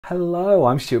Hello,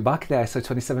 I'm Stuart Barker, the ISO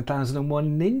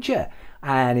 27001 Ninja,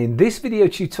 and in this video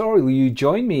tutorial you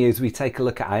join me as we take a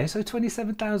look at ISO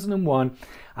 27001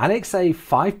 Annex A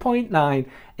 5.9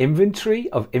 Inventory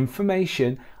of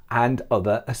Information and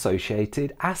Other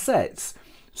Associated Assets.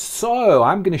 So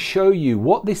I'm going to show you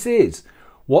what this is,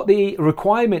 what the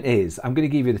requirement is. I'm going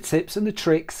to give you the tips and the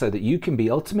tricks so that you can be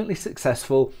ultimately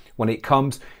successful when it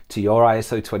comes to your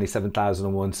ISO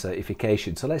 27001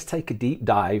 certification. So let's take a deep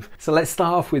dive. So let's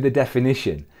start off with the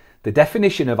definition. The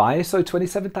definition of ISO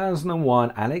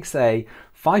 27001 Annex A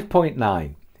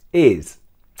 5.9 is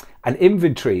an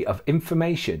inventory of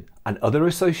information and other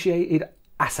associated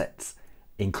assets,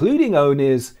 including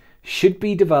owners, should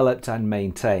be developed and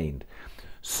maintained.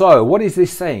 So what is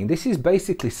this saying? This is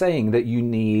basically saying that you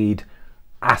need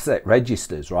asset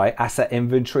registers, right? Asset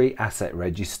inventory, asset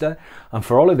register. And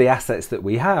for all of the assets that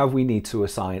we have, we need to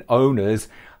assign owners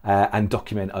and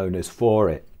document owners for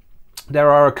it.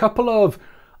 There are a couple of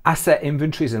asset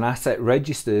inventories and asset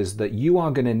registers that you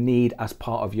are going to need as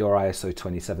part of your ISO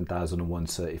 27001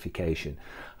 certification.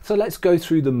 So let's go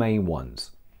through the main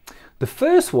ones. The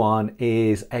first one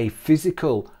is a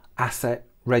physical asset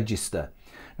register.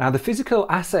 Now, the physical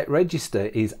asset register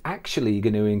is actually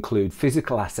going to include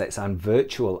physical assets and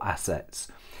virtual assets.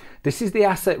 This is the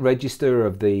asset register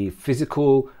of the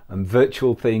physical and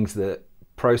virtual things that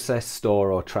process,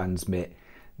 store or transmit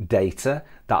data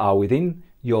that are within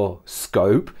your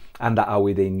scope and that are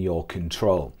within your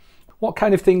control. What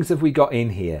kind of things have we got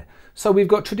in here? So we've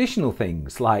got traditional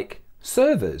things like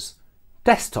servers,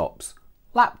 desktops,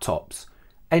 laptops,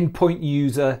 endpoint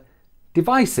user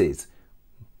devices,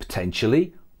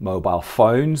 potentially mobile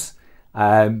phones.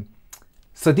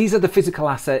 So these are the physical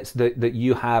assets that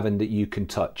you have and that you can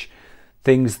touch.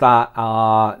 Things that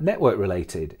are network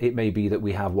related. It may be that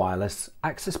we have wireless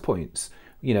access points.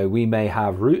 You know, we may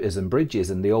have routers and bridges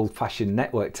and the old-fashioned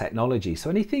network technology. So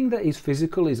anything that is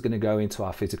physical is going to go into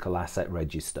our physical asset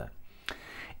register.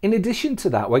 In addition to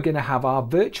that, we're going to have our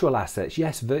virtual assets.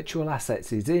 Yes, virtual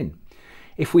assets is in.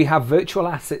 If we have virtual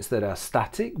assets that are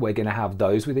static, we're going to have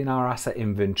those within our asset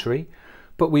inventory.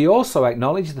 But we also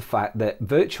acknowledge the fact that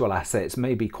virtual assets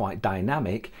may be quite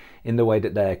dynamic in the way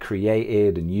that they're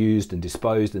created and used and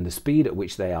disposed, and the speed at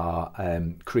which they are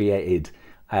created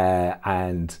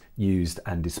and used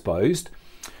and disposed.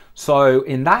 So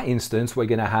in that instance, we're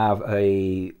going to have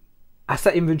a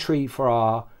asset inventory for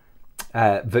our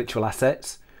virtual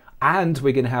assets, and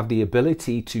we're going to have the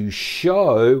ability to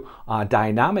show our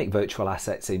dynamic virtual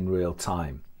assets in real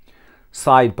time.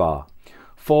 Sidebar.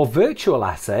 For virtual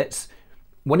assets,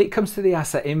 when it comes to the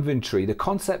asset inventory, the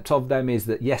concept of them is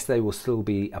that yes, they will still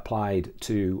be applied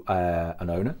to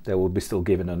an owner. They will be still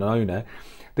given an owner.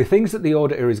 The things that the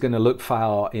auditor is going to look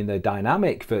for in the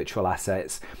dynamic virtual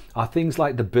assets are things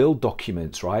like the build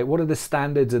documents, right? What are the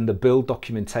standards and the build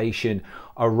documentation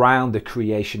around the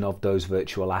creation of those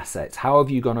virtual assets? How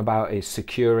have you gone about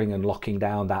securing and locking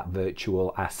down that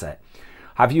virtual asset?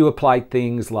 Have you applied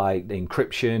things like the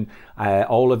encryption,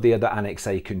 all of the other Annex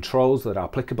A controls that are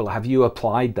applicable? Have you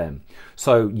applied them?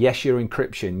 So yes, your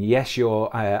encryption, yes,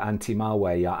 your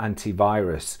anti-malware, your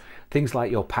antivirus, things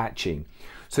like your patching.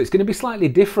 So it's going to be slightly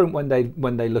different when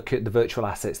they look at the virtual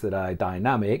assets that are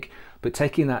dynamic, but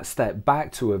taking that step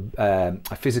back to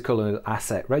a physical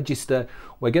asset register,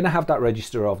 we're going to have that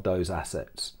register of those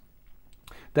assets.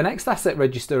 The next asset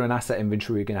register and asset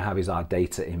inventory we're going to have is our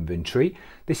data inventory.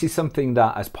 This is something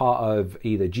that as part of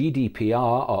either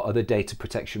GDPR or other data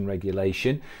protection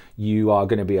regulation, you are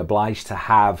going to be obliged to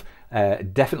have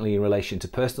definitely in relation to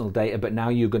personal data, but now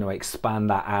you're going to expand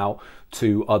that out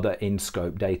to other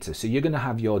in-scope data. So you're going to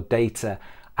have your data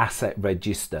asset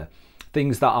register.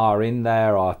 Things that are in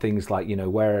there are things like, you know,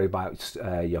 whereabouts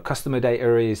your customer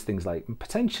data is, things like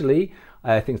potentially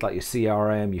things like your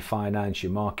CRM, your finance,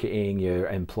 your marketing, your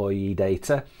employee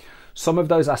data. Some of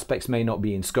those aspects may not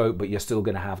be in scope, but you're still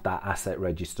going to have that asset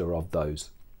register of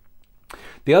those.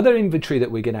 The other inventory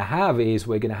that we're going to have is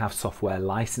we're going to have software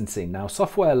licensing. Now,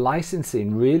 software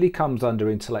licensing really comes under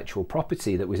intellectual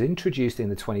property that was introduced in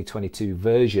the 2022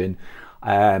 version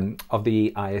of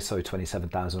the ISO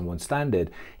 27001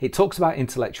 standard. It talks about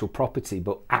intellectual property,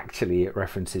 but actually it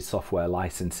references software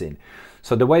licensing.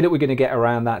 So the way that we're going to get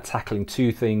around that, tackling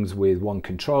two things with one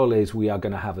control, is we are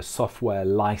going to have a software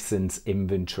license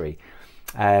inventory.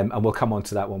 And we'll come on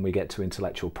to that when we get to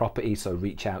intellectual property, so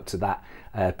reach out to that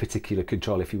particular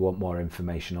control if you want more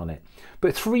information on it.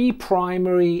 But three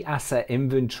primary asset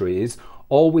inventories,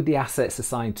 all with the assets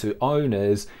assigned to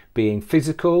owners being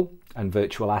physical and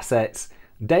virtual assets,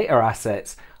 data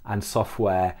assets, and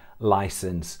software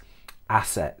license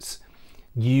assets.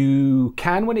 You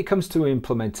can, when it comes to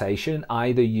implementation,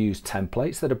 either use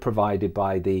templates that are provided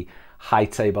by the High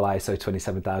Table ISO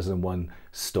 27001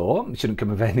 store. It shouldn't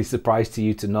come as any surprise to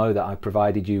you to know that I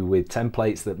provided you with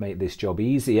templates that make this job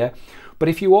easier. But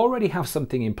if you already have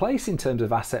something in place in terms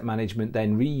of asset management,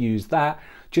 then reuse that.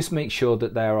 Just make sure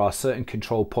that there are certain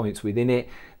control points within it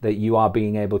that you are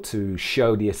being able to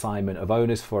show the assignment of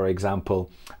owners, for example,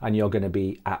 and you're going to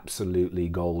be absolutely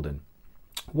golden.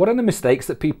 What are the mistakes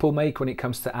that people make when it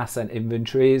comes to asset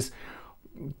inventories?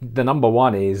 The number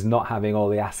one is not having all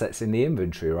the assets in the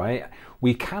inventory, right?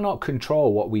 We cannot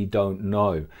control what we don't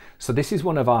know. So this is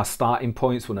one of our starting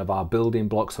points, one of our building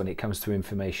blocks when it comes to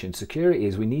information security,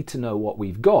 is we need to know what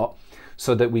we've got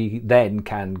so that we then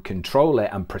can control it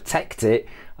and protect it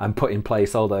and put in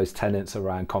place all those tenets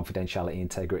around confidentiality,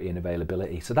 integrity, and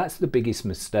availability. So that's the biggest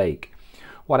mistake.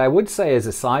 What I would say as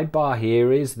a sidebar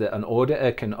here is that an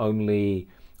auditor can only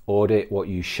audit what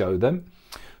you show them.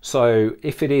 So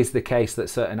if it is the case that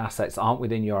certain assets aren't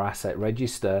within your asset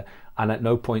register and at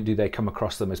no point do they come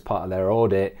across them as part of their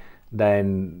audit,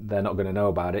 then they're not going to know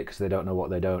about it because they don't know what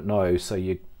they don't know. So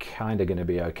you're kind of going to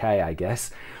be okay, I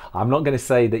guess. I'm not going to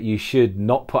say that you should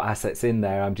not put assets in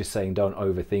there. I'm just saying don't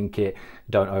overthink it,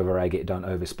 don't over-egg it, don't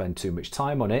overspend too much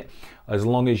time on it. As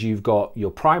long as you've got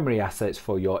your primary assets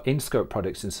for your in-scope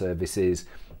products and services,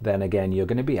 then again, you're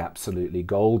going to be absolutely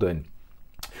golden.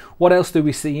 What else do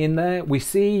we see in there? We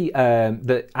see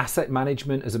that asset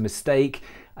management as a mistake.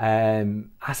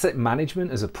 Asset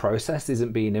management as a process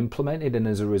isn't being implemented, and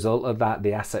as a result of that,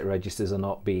 the asset registers are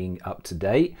not being up to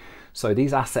date. So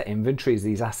these asset inventories,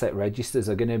 these asset registers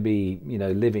are going to be,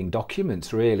 living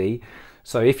documents really.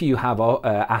 So if you have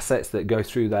assets that go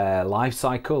through their life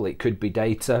cycle, it could be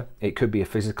data, it could be a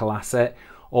physical asset,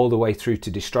 all the way through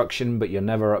to destruction, but you're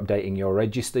never updating your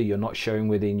register, you're not showing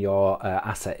within your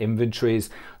asset inventories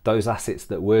those assets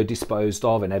that were disposed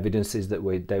of and evidences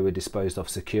that they were disposed of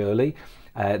securely,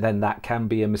 then that can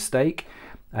be a mistake.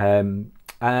 And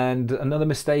another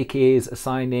mistake is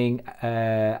assigning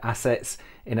assets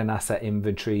in an asset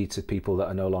inventory to people that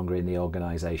are no longer in the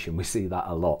organization. We see that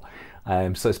a lot.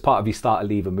 So as part of your starter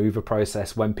leaver mover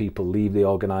process, when people leave the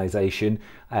organization,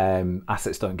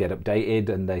 assets don't get updated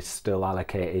and they're still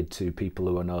allocated to people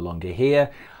who are no longer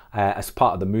here. As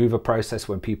part of the mover process,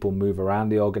 when people move around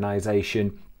the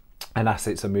organization and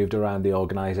assets are moved around the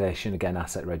organization, again,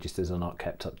 asset registers are not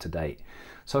kept up to date.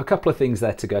 So a couple of things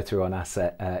there to go through on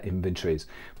asset inventories.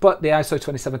 But the ISO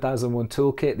 27001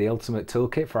 toolkit, the ultimate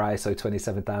toolkit for ISO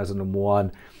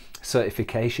 27001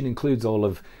 certification, includes all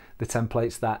of the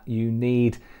templates that you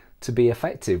need to be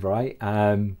effective, right?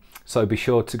 So be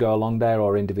sure to go along there,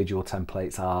 or individual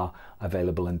templates are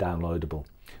available and downloadable.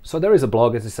 So there is a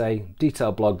blog, as I say,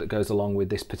 detailed blog that goes along with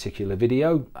this particular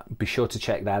video. Be sure to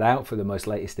check that out for the most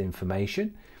latest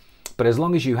information. But as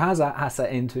long as you have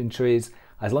asset inventories,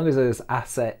 as long as those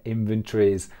asset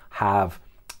inventories have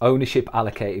ownership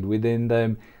allocated within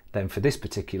them, then for this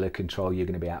particular control, you're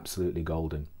going to be absolutely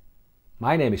golden.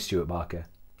 My name is Stuart Barker.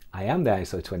 I am the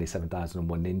ISO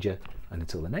 27001 Ninja, and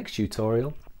until the next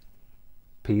tutorial,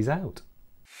 peace out.